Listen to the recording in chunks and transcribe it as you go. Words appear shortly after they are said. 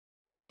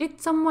Did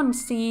someone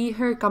see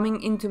her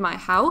coming into my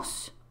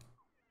house?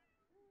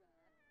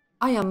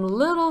 I am a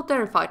little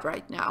terrified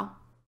right now.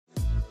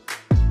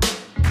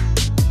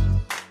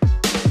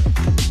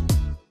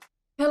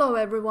 Hello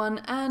everyone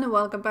and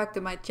welcome back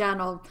to my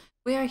channel.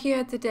 We are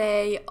here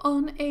today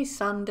on a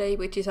Sunday,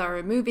 which is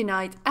our movie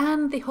night,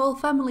 and the whole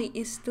family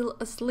is still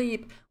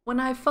asleep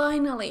when I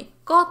finally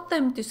got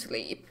them to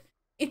sleep.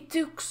 It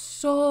took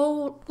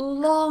so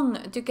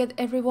long to get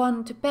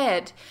everyone to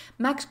bed.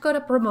 Max got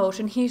a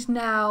promotion. He's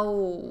now...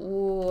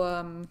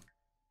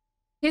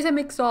 he's a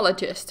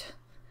mixologist.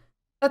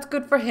 That's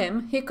good for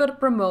him. He got a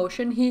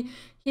promotion.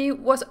 He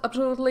was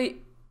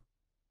absolutely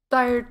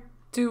tired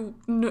to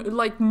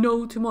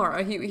no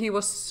tomorrow. He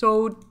was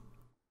so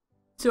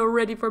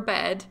ready for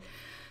bed.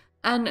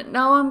 And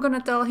now I'm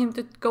gonna tell him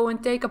to go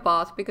and take a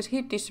bath because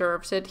he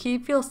deserves it. He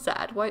feels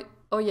sad. Why?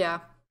 Oh yeah,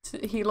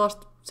 he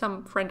lost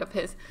some friend of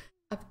his.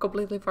 I've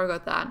completely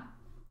forgot that.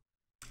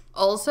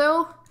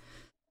 Also,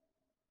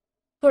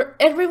 for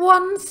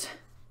everyone's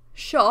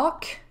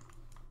shock,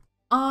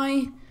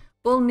 I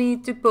will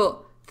need to put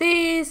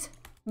these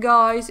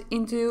guys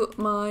into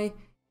my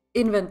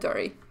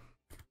inventory.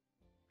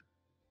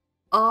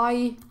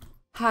 I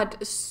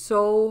had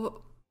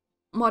so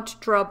much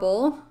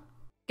trouble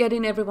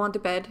getting everyone to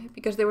bed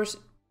because there was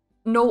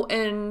no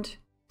end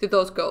to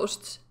those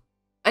ghosts.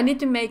 I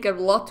need to make a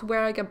lot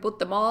where I can put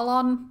them all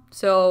on,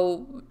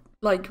 so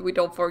like we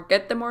don't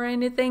forget them or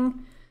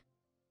anything.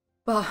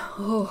 But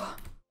oh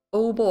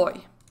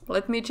boy,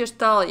 let me just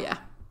tell ya,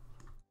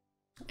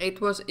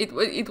 it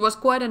was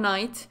quite a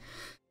night,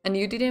 and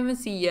you didn't even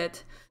see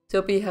it,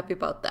 so be happy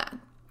about that.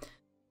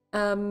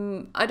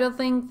 I don't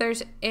think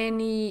there's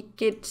any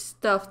kid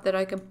stuff that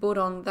I can put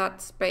on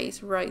that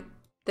space right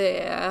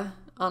there,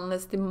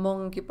 unless the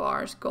monkey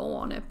bars go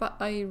on it, but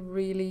I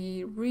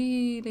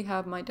really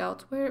have my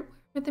doubts. Where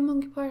are the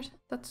monkey bars?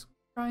 That's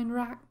Brian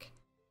Rack.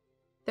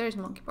 There's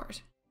monkey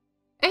bars.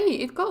 Hey,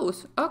 it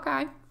goes.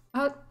 Okay,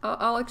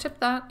 I'll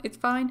accept that. It's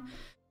fine.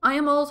 I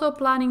am also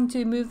planning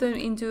to move them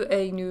into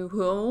a new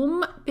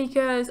home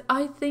because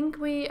I think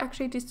we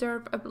actually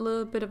deserve a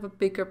little bit of a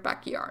bigger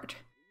backyard.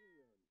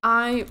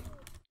 I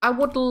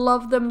would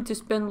love them to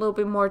spend a little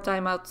bit more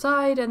time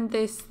outside, and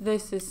this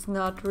is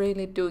not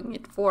really doing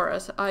it for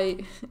us.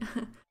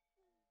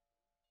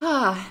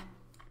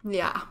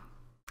 Yeah.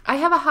 I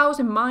have a house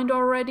in mind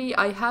already.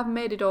 I have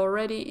made it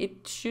already.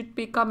 It should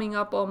be coming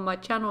up on my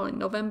channel in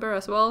November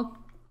as well,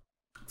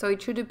 so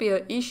it shouldn't be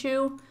an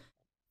issue.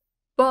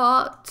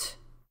 But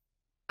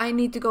I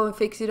need to go and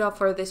fix it up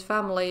for this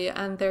family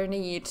and their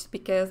needs,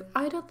 because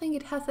I don't think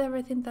it has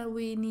everything that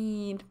we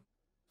need.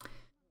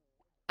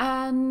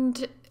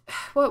 And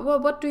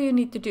what do you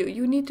need to do?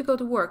 You need to go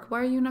to work.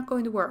 Why are you not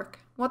going to work?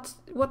 What's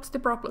the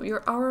problem? You're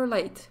an hour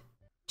late.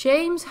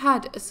 James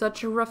had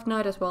such a rough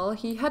night as well.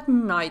 He had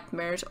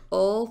nightmares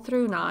all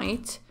through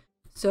night.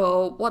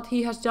 So what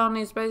he has done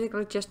is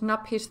basically just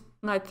nap his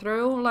night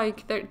through.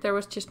 Like there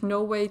was just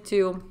no way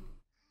to...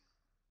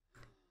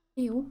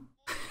 Ew.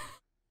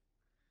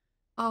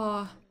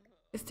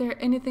 Is there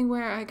anything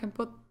where I can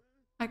put...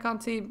 I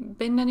can't see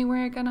bin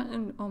anywhere.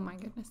 Oh my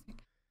goodness.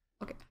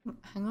 Okay,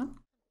 hang on.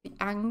 The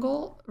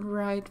angle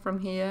right from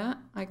here,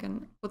 I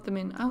can put them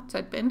in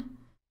outside bin.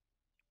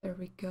 There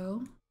we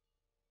go.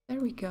 There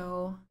we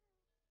go.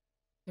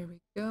 There we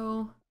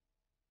go.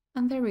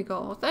 And there we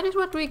go. That is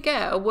what we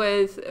get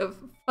with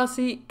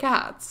fuzzy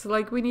cats.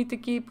 Like, we need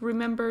to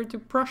remember to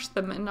brush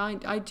them, and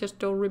I just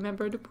don't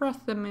remember to brush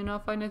them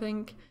enough, and I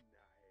think...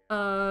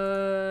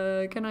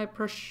 can I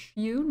brush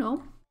you?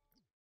 No.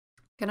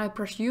 Can I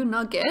brush you,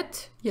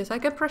 Nugget? Yes, I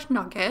can brush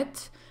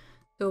Nugget.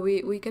 So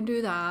we can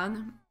do that.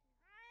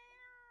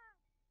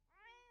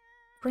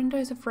 Brenda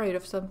is afraid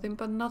of something,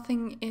 but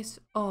nothing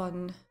is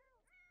on.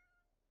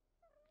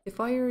 The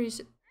fire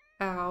is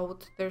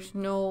out. There's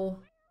no...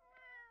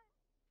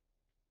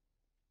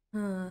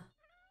 I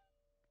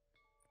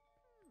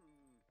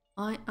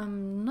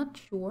am not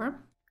sure.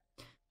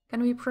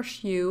 Can we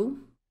brush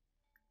you?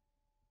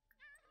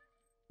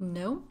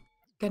 No.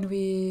 Can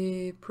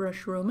we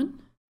brush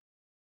Roman?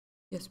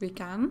 Yes, we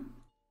can.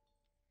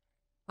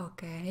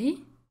 Okay.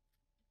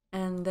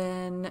 And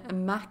then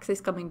Max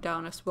is coming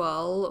down as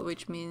well,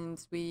 which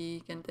means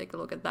we can take a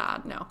look at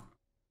that. No,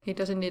 he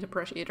doesn't need a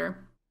brush either,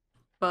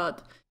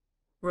 but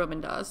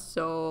Roman does,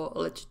 so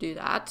let's do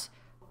that.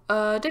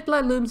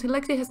 Deadline looms.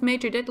 Lexi has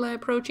major deadline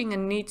approaching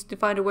and needs to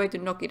find a way to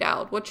knock it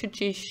out. What should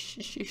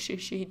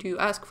she do?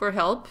 Ask for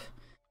help?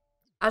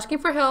 Asking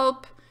for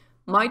help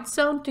might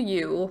sound to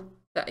you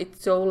that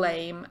it's so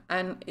lame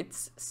and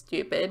it's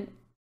stupid,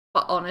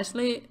 but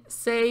honestly,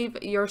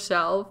 save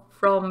yourself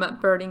from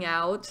burning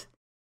out.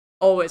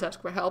 Always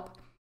ask for help.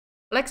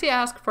 Lexi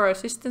asks for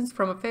assistance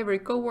from a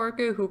favorite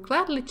co-worker who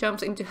gladly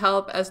jumps in to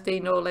help as they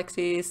know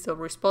Lexi is so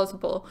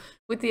responsible.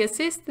 With the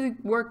assist, the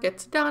work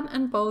gets done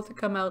and both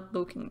come out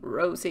looking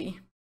rosy.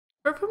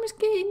 Performance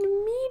gain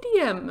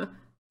medium!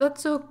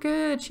 That's so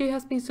good. She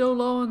has been so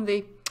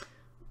lonely.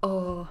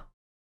 Oh,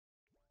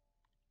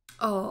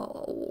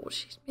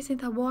 she's missing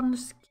that one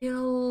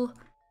skill.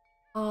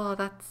 Oh,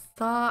 that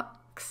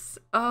sucks.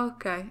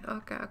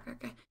 Ashunerax.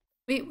 Okay.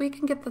 We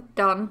can get that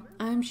done,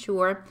 I'm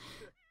sure.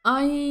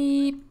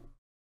 I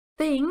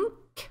think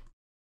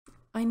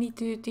I need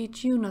to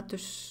teach you not to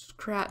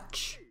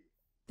scratch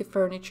the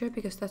furniture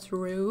because that's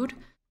rude.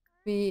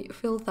 We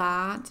fill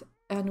that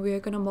and we're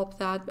gonna mop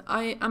that.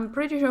 I'm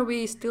pretty sure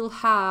we still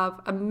have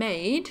a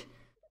maid,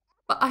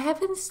 but I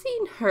haven't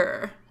seen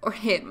her or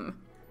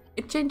him.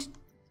 It changed.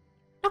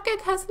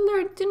 Nugget has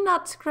learned to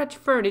not scratch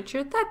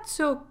furniture. That's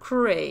so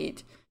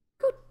great.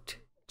 Good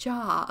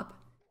job.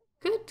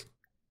 Good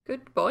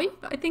boy.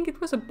 I think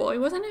it was a boy,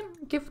 wasn't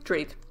it? Give a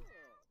treat.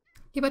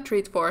 Give a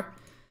treat for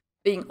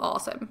being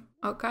awesome.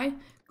 Okay?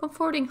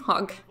 Comforting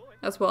hug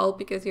as well,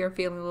 because you're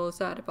feeling a little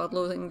sad about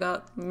losing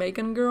that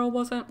Megan girl,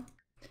 wasn't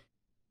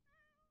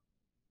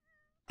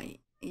it?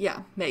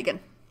 Yeah, Megan.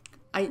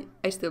 I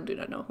still do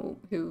not know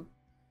who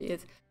she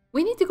is.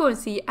 We need to go and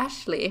see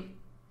Ashley.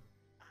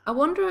 I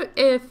wonder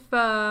if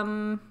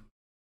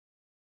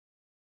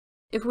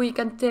we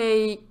can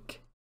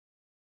take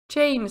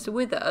James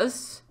with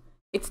us.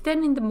 It's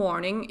 10 in the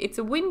morning. It's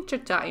a winter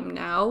time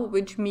now,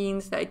 which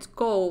means that it's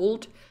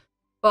cold.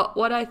 But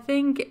what I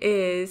think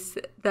is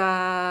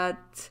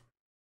that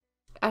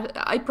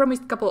I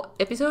promised a couple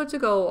episodes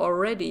ago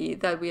already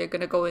that we are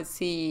gonna go and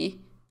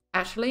see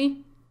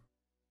Ashley.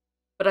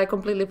 But I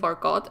completely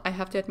forgot. I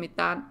have to admit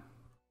that.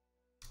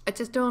 I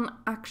just don't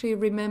actually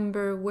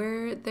remember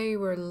where they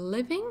were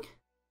living.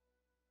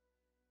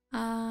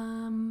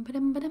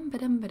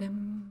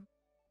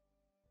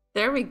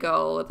 There we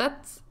go.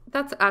 That's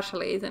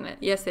Ashley, isn't it?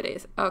 Yes, it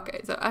is.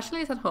 Okay, so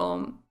Ashley is at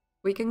home.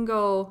 We can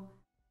go.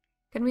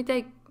 Can we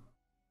take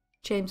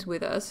James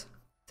with us?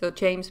 So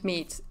James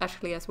meets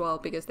Ashley as well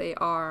because they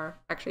are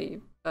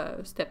actually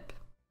step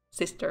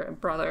sister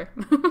and brother.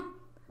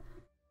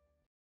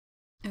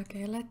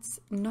 Okay, let's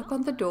knock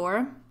on the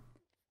door.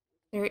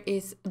 There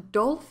is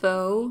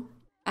Adolfo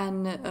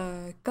and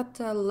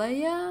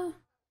Catalea.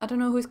 I don't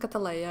know who is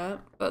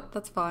Catalea, but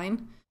that's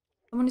fine.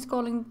 Someone is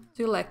calling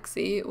to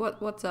Lexi.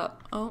 What's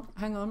up? Oh,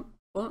 hang on.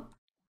 What?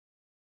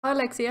 Hi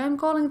Lexi, I'm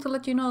calling to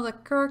let you know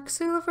that Kirk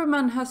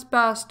Silverman has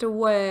passed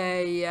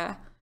away.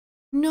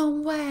 No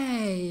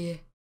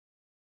way.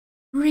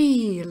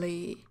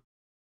 Really?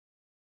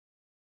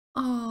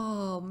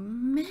 Oh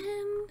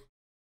man.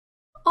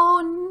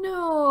 Oh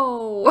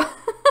no.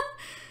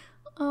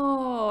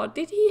 Oh,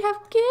 did he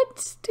have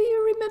kids? Do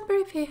you remember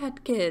if he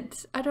had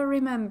kids? I don't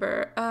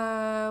remember.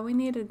 We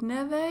needed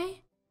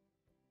Neve.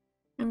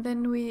 And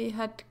then we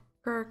had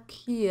Kirk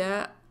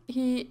here.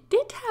 He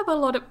did have a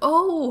lot of...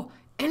 Oh,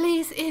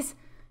 Elise is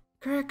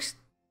Kirk's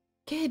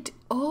kid.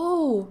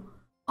 Oh,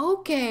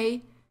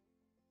 okay.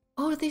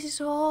 Oh, this is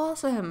so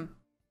awesome.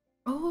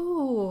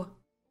 Oh.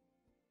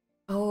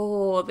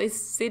 Oh, this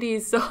city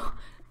is so...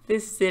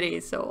 This city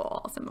is so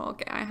awesome.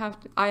 Okay, I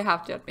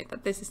have to admit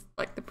that this is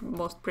like the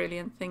most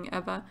brilliant thing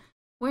ever.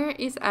 Where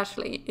is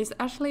Ashley? Is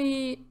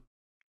Ashley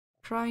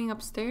crying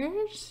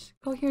upstairs?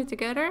 Go here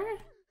together?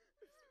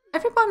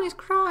 Everyone is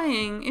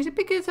crying. Is it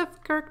because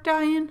of Kirk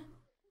dying?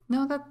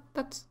 No,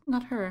 that's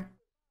not her.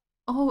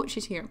 Oh,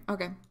 she's here.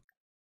 Okay.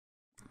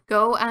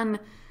 Go and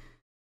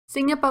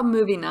sing about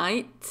movie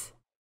night.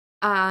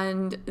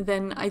 And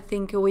then I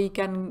think we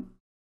can...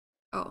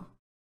 Oh,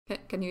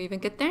 can you even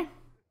get there?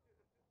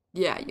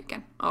 Yeah, you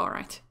can.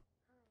 Alright.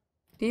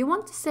 Do you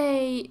want to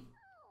say...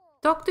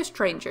 Talk to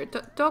stranger.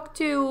 Talk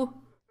to...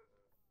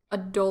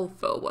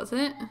 Adolfo, was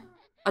it?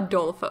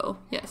 Adolfo,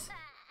 yes.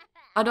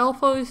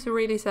 Adolfo is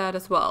really sad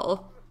as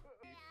well.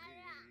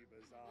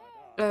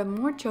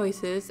 More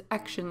choices.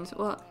 Actions.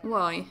 What?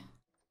 Why?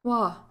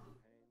 What?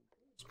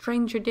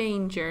 Stranger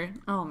danger.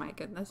 Oh my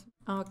goodness.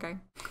 Okay.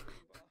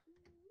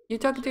 You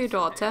talking to your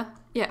daughter?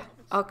 Yeah.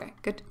 Okay,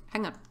 good.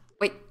 Hang on.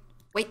 Wait.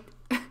 Wait.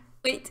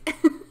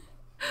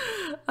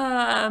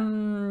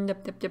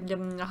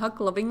 Hug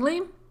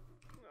lovingly.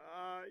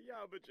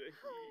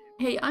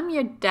 Hey, I'm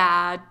your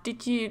dad.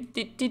 Did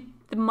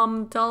the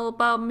mom tell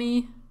about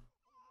me?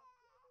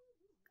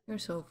 You're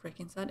so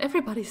freaking sad.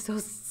 Everybody's so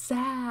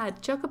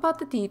sad. Joke about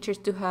the teachers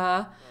to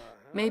her.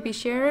 Maybe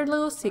share a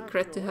little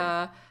secret to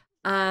her.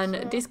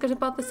 And discuss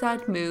about the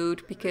sad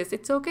mood, because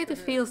it's okay to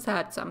feel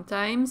sad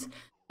sometimes.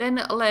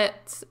 Then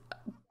let's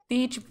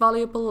teach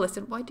valuable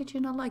lesson. Why did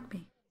you not like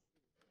me?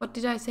 What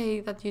did I say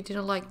that you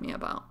didn't like me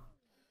about?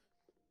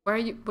 Where are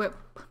you?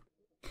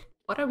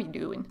 What are we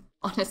doing?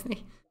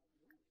 Honestly.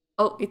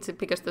 Oh, it's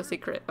because the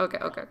secret.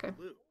 Okay.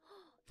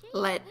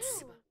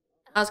 Let's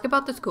ask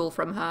about the school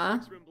from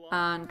her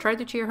and try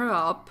to cheer her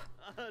up.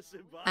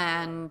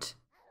 And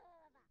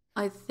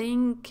I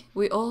think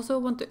we also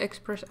want to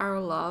express our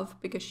love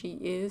because she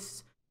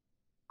is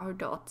our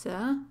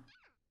daughter.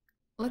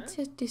 Let's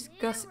just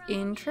discuss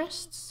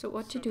interests. So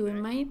what you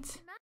doing,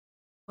 mate?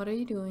 What are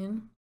you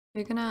doing?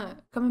 You're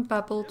gonna come and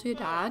babble to your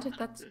dad?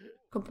 That's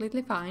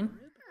completely fine.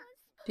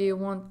 Do you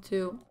want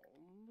to...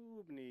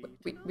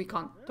 We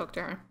can't talk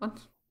to her.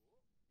 What?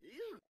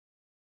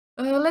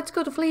 Let's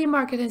go to flea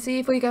market and see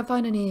if we can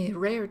find any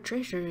rare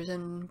treasures,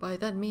 and by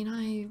that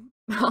I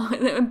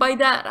By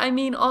that I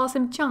mean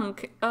awesome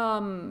chunk.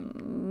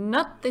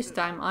 Not this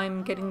time.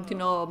 I'm getting to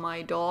know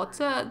my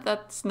daughter.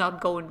 That's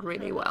not going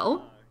really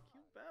well.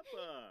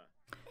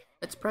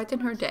 Let's brighten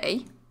her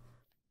day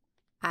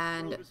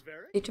and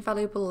teach a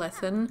valuable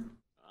lesson.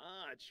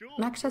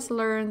 Max has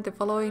learned the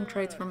following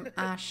traits from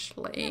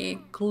Ashley.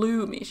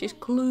 Gloomy. She's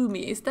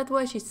gloomy. Is that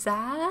why she's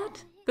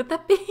sad? Could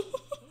that be?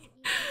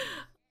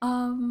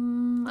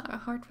 A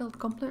heartfelt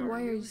compliment.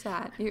 Why are you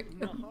sad?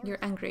 You're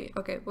angry.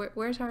 Okay,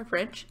 where's our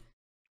fridge?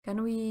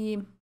 Can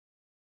we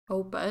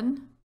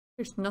open?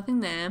 There's nothing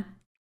there.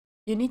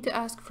 You need to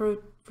ask for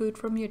food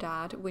from your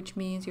dad, which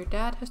means your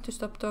dad has to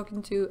stop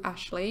talking to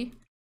Ashley,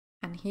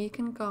 and he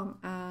can come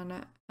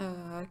and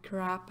have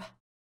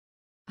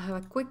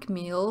a quick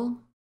meal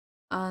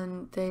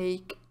and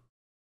take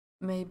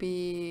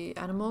maybe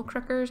animal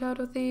crackers out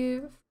of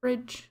the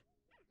fridge.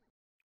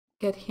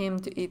 Get him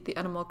to eat the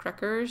animal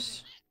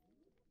crackers.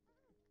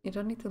 You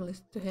don't need to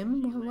listen to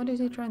him. What is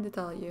he trying to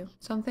tell you?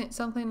 Something.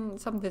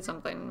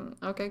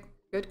 Okay,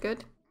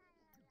 good.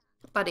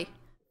 Buddy,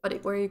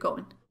 where are you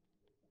going?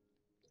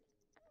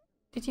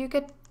 Did you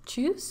get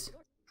juice?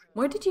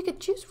 Where did you get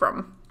juice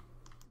from?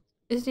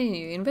 Is it in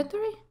your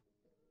inventory?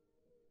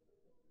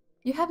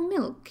 You have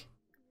milk.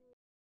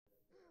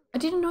 I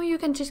didn't know you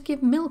can just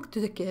give milk to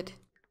the kid.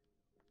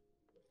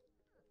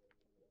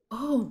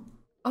 Oh,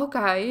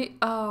 okay.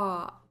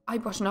 I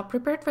was not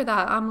prepared for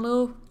that. I'm a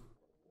little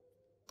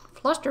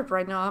flustered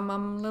right now. I'm a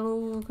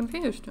little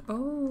confused.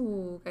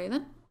 Oh, okay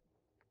then.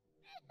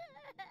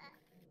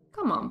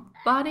 Come on,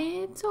 buddy.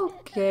 It's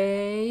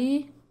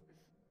okay.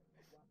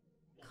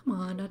 Come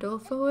on,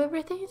 Adolfo.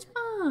 Everything's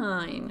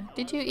fine.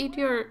 Did you eat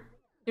your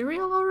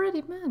cereal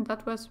already? Man,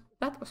 that was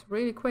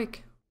really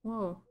quick.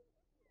 Whoa.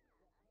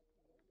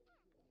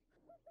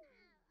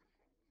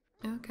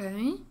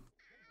 Okay.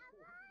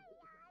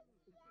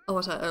 I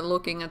was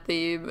looking at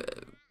the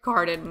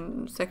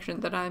garden section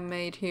that I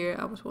made here.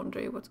 I was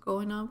wondering what's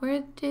going on.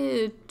 Where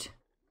did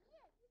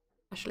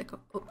Ashley go?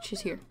 Oh,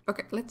 she's here.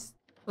 Okay, let's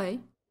play.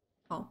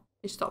 Oh,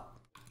 she stopped.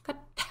 God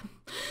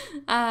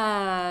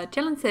damn.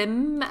 Challenge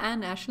him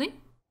and Ashley.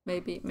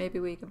 Maybe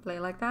we can play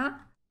like that.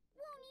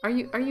 Are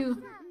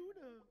you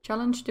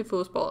challenged to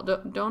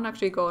foosball? Don't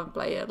actually go and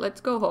play it.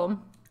 Let's go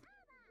home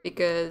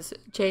because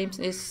James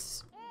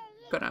is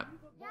gonna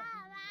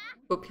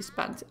poop his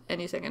pants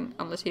any second,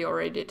 unless he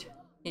already did.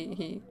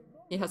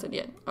 He hasn't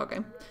yet. Okay.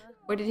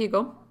 Where did he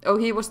go? Oh,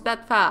 he was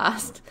that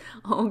fast.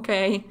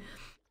 Okay.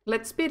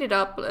 Let's speed it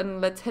up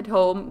and let's head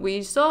home.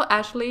 We saw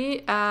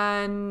Ashley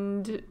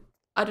and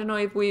I don't know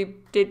if we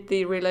did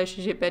the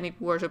relationship any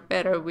worse or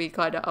better. We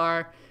kinda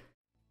are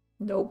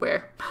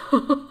nowhere.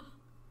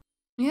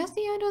 Yeah,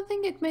 see, I don't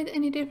think it made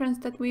any difference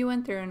that we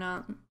went there or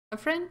not. A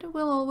friend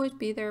will always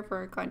be there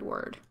for a kind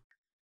word.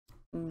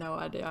 No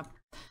idea.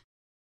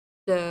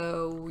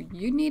 So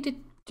you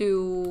needed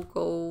to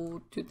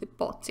go to the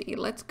potty.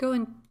 Let's go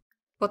and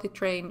potty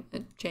train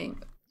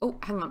James. Oh,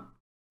 hang on.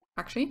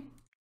 Actually,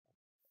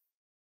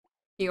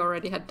 he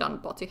already had done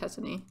potty,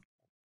 hasn't he?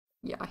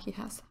 Yeah, he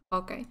has.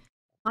 Okay.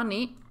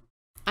 Honey,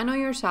 I know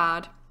you're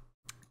sad,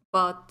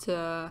 but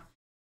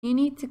you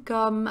need to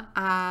come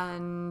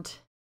and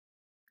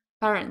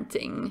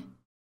parenting.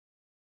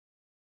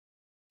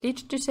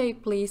 Teach to say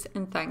please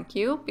and thank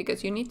you,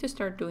 because you need to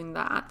start doing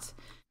that.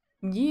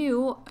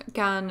 You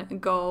can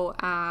go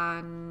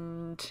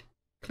and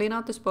clean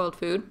out the spoiled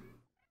food.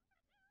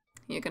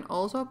 You can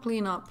also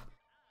clean up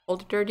all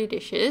the dirty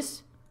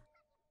dishes.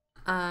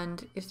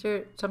 And is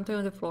there something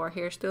on the floor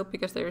here still?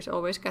 Because there's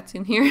always cats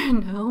in here.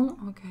 No?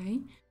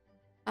 Okay.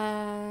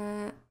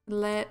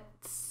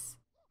 Let's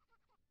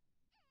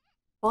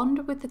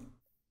bond with the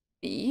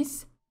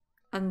bees.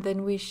 And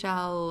then we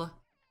shall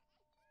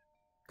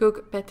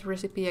cook pet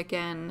recipe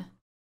again.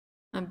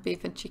 And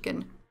beef and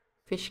chicken.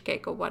 Fish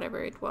cake or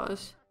whatever it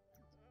was.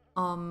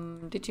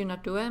 Did you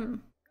not do it?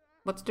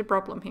 What's the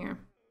problem here?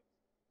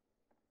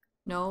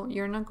 No,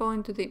 you're not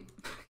going to the...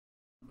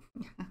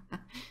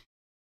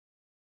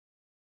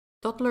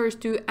 Toddler is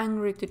too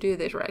angry to do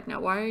this right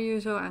now. Why are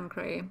you so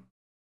angry?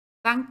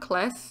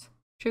 Thankless,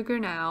 sugar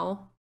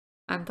now,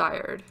 and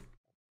tired.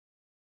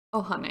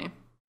 Oh, honey.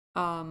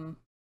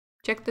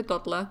 Check the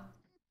toddler.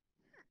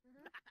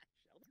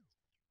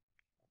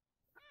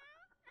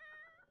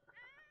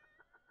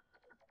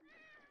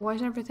 Why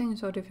is everything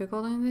so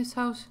difficult in this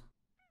house?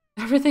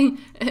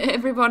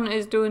 Everyone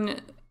is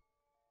doing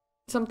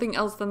something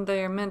else than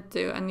they are meant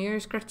to, and you're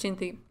scratching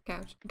the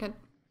couch.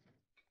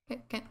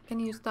 Can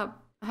you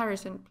stop?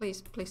 Harrison,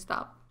 please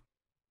stop.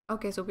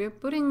 Okay, so we're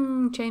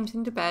putting James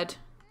into bed.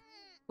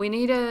 We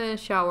need a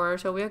shower,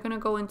 so we are gonna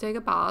go and take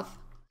a bath.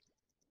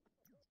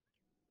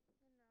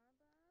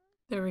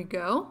 There we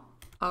go.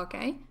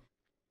 Okay.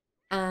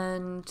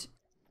 And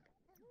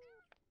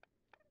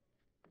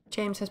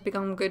James has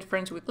become good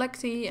friends with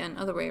Lexi and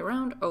other way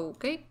around.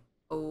 Okay.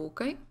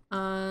 Okay.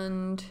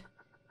 And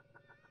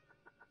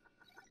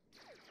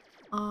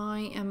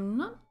I am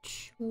not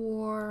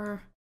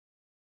sure.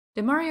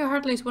 The Mario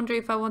Hartley is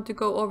wondering if I want to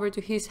go over to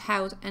his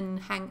house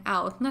and hang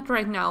out. Not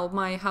right now.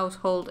 My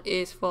household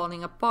is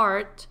falling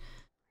apart.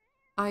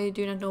 I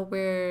do not know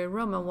where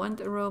Roman went.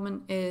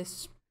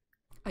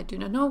 I do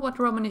not know what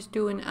Roman is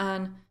doing,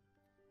 and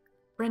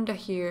Brenda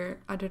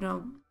here, I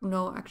don't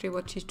know actually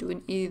what she's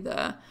doing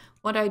either.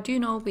 What I do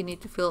know, we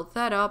need to fill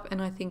that up,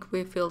 and I think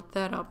we filled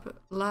that up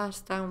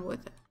last time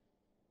with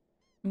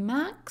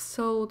Max,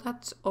 so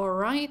that's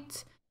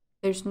alright.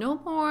 There's no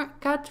more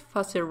cat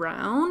fuss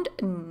around.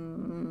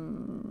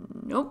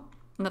 Nope,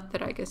 not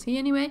that I can see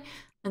anyway.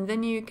 And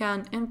then you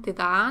can empty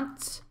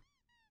that.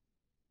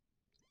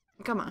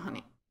 Come on,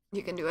 honey,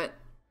 you can do it.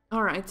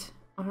 Alright,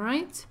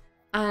 alright.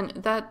 And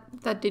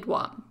that did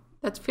what?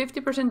 That's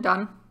 50%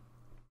 done.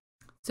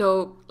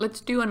 So let's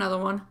do another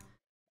one.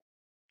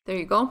 There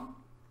you go.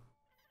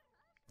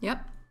 Yep,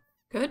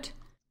 good.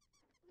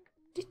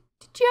 Did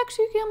you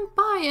actually come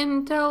by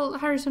and tell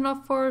Harrison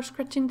off for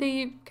scratching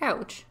the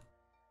couch?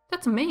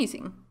 That's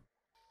amazing.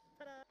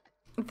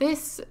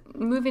 This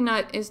movie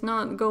night is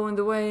not going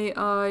the way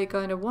I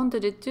kind of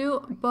wanted it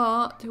to,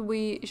 but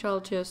we shall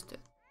just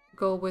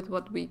go with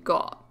what we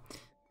got.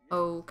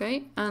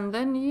 Okay, and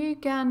then you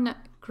can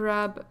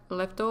grab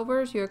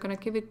leftovers. You're gonna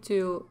give it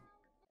to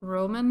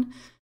Roman.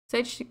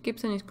 Sage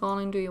Gibson is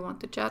calling. Do you want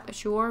to chat?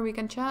 Sure, we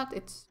can chat.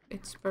 It's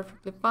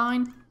perfectly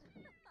fine.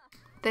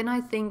 Then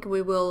I think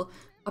we will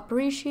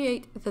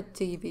appreciate the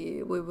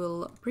TV. We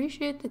will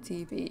appreciate the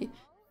TV.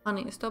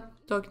 Honey, stop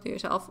talking to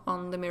yourself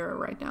on the mirror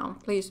right now.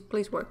 Please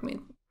work me.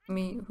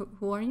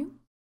 Who are you?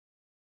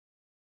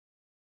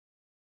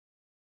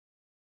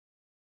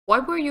 Why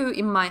were you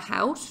in my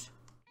house?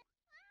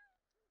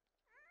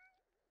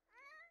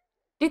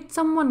 Did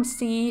someone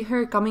see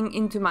her coming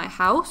into my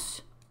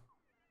house?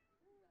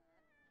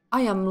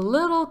 I am a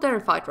little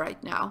terrified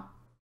right now.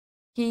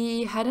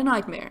 He had a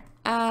nightmare.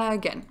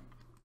 Again.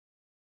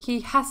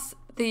 He has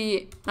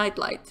the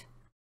nightlight.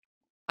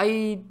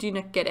 I do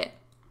not get it.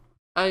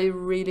 I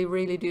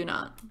really do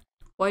not.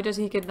 Why does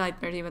he get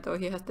nightmares even though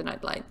he has the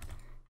nightlight?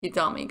 You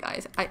tell me,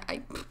 guys.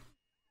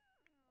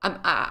 I'm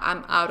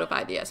out of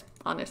ideas,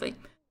 honestly.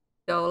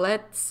 So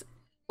let's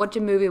watch a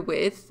movie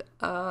with.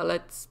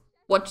 Let's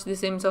watch The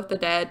Sims of the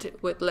Dead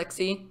with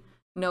Lexi.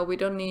 No, we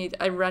don't need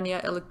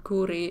Irania El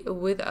Khoury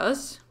with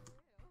us.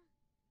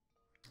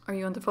 Are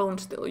you on the phone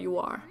still? You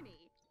are.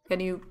 Can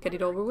you get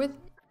it over with?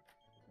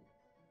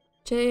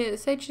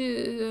 Sage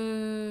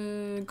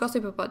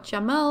gossip about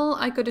Jamal.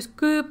 I could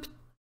scoop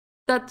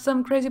that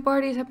some crazy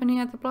party is happening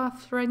at the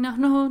Bluffs right now.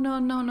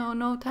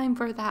 No time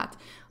for that.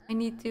 I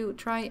need to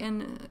try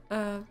and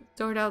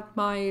sort out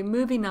my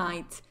movie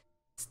night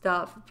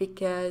stuff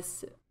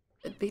because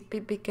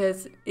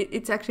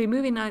it's actually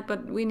movie night,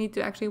 but we need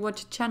to actually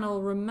watch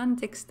channel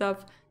romantic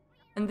stuff.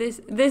 And this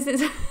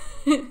is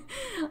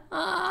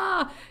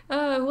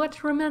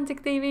watch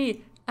romantic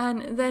TV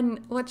and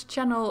then watch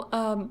channel.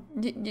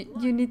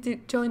 You need to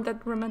join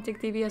that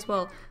romantic TV as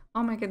well.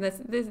 Oh my goodness,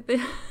 this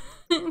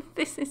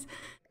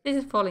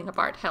is falling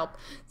apart. Help,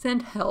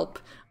 send help.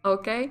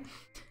 Okay,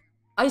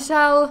 I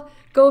shall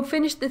go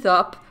finish this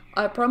up.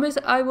 I promise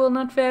I will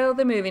not fail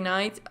the movie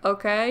night.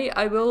 Okay,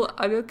 I will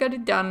get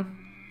it done.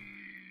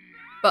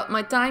 But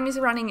my time is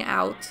running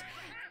out.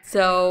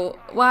 So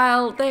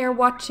while they are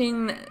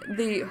watching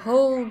the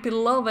whole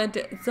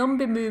beloved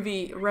zombie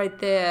movie right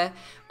there,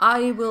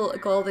 I will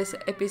call this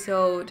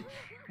episode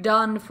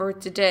done for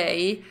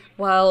today.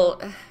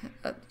 While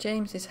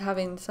James is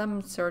having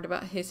some sort of a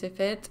hissy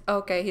fit.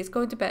 Okay, he's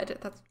going to bed.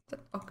 That's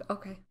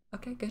okay,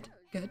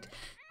 good.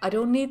 I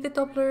don't need the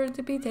toddler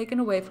to be taken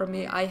away from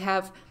me. I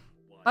have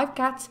 5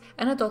 cats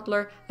and a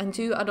toddler and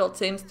 2 adult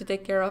Sims to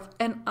take care of,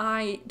 and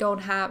I don't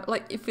have,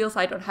 like, it feels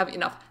I don't have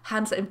enough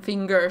hands and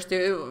fingers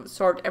to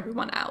sort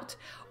everyone out.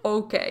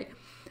 Okay.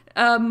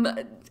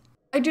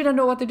 I do not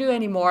know what to do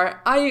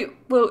anymore. I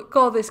will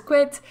call this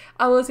quit.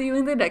 I will see you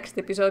in the next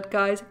episode,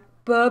 guys.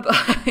 Bye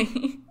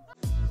bye.